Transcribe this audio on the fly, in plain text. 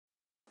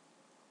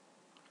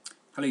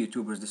Hello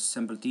YouTubers, this is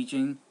Simple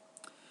Teaching.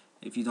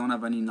 If you don't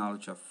have any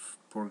knowledge of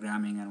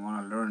programming and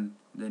want to learn,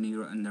 then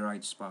you're in the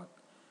right spot.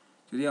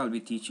 Today I'll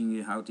be teaching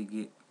you how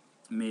to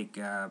make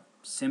a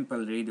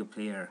simple radio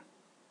player.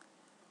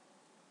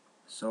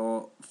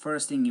 So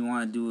first thing you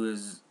want to do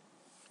is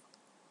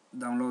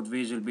download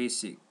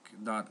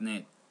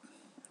visualbasic.net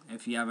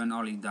if you haven't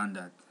already done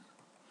that.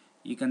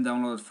 You can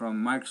download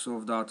from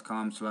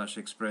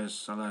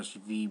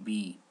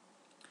microsoft.com/express/vb.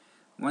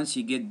 Once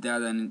you get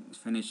that and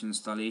finish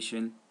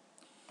installation,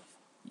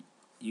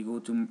 you go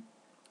to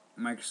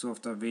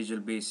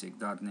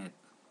microsoft.visualbasic.net.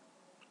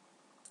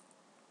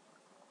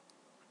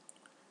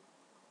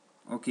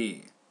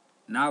 Okay,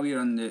 now we're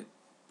on the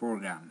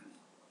program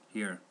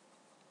here.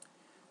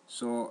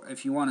 So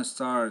if you want to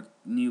start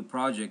new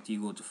project,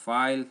 you go to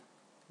File,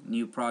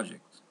 New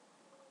Project.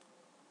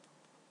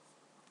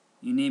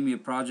 You name your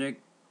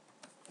project.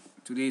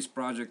 Today's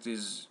project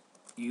is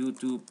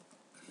YouTube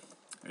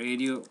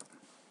Radio.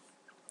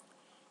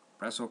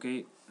 Press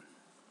OK.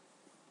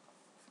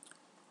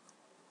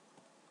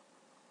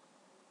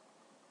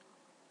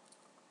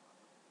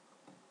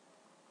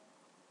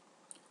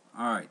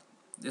 Alright,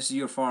 this is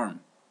your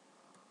farm.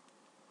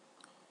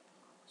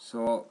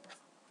 So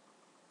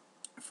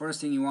first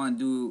thing you want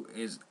to do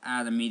is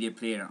add a media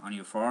player on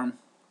your farm.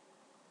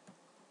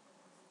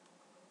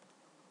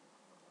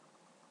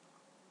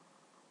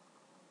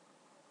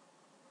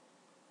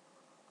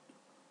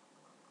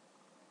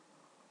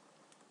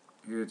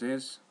 Here it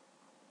is.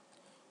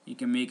 You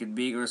can make it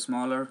bigger or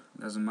smaller,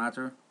 doesn't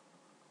matter.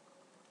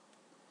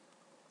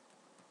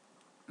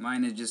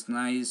 Mine is just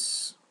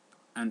nice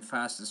and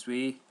fastest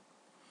way.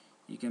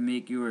 You can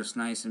make yours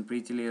nice and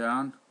pretty later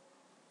on.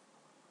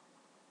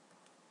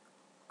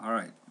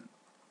 Alright,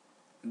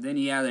 then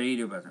you add a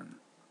radio button.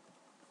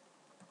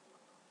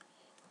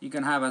 You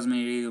can have as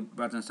many radio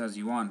buttons as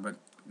you want, but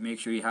make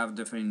sure you have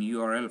different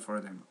URL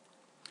for them.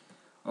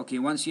 Okay,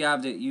 once you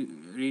have the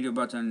radio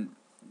button,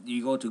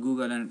 you go to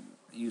Google and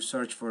you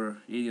search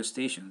for radio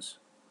stations.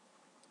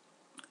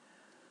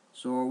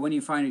 So when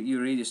you find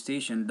your radio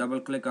station, double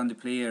click on the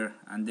player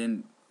and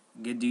then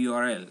get the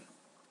URL.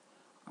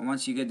 And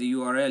once you get the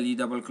URL, you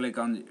double click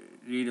on the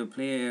radio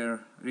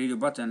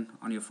button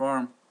on your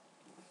farm,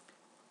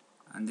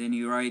 and then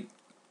you write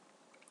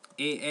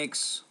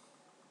AX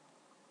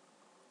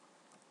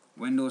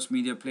Windows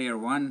Media Player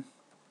 1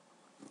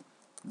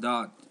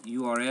 dot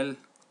URL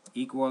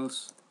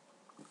equals,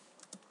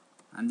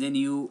 and then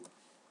you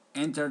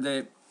enter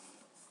the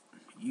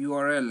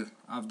URL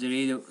of the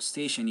radio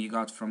station you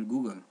got from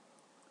Google.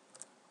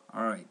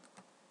 Alright,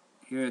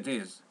 here it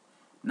is.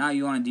 Now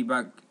you want to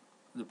debug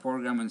the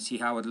program and see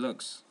how it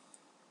looks,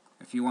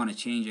 if you want to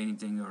change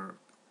anything or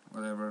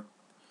whatever.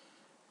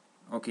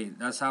 Okay,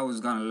 that's how it's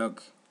gonna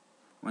look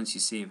once you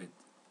save it.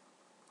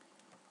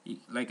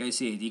 Like I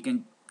said, you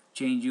can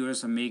change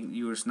yours and make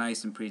yours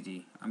nice and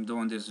pretty. I'm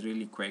doing this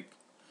really quick.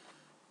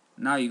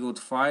 Now you go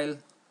to File,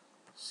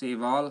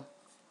 Save All,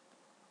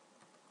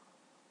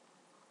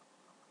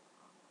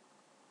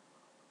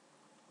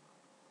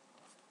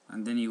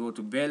 and then you go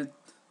to Build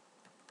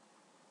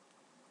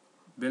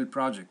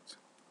Project.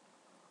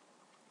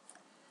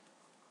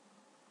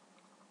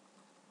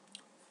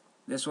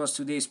 This was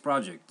today's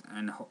project,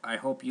 and I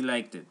hope you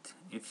liked it.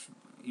 If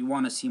you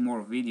want to see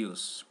more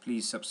videos,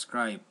 please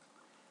subscribe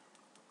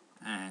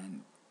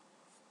and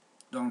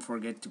don't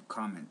forget to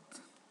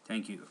comment.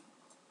 Thank you.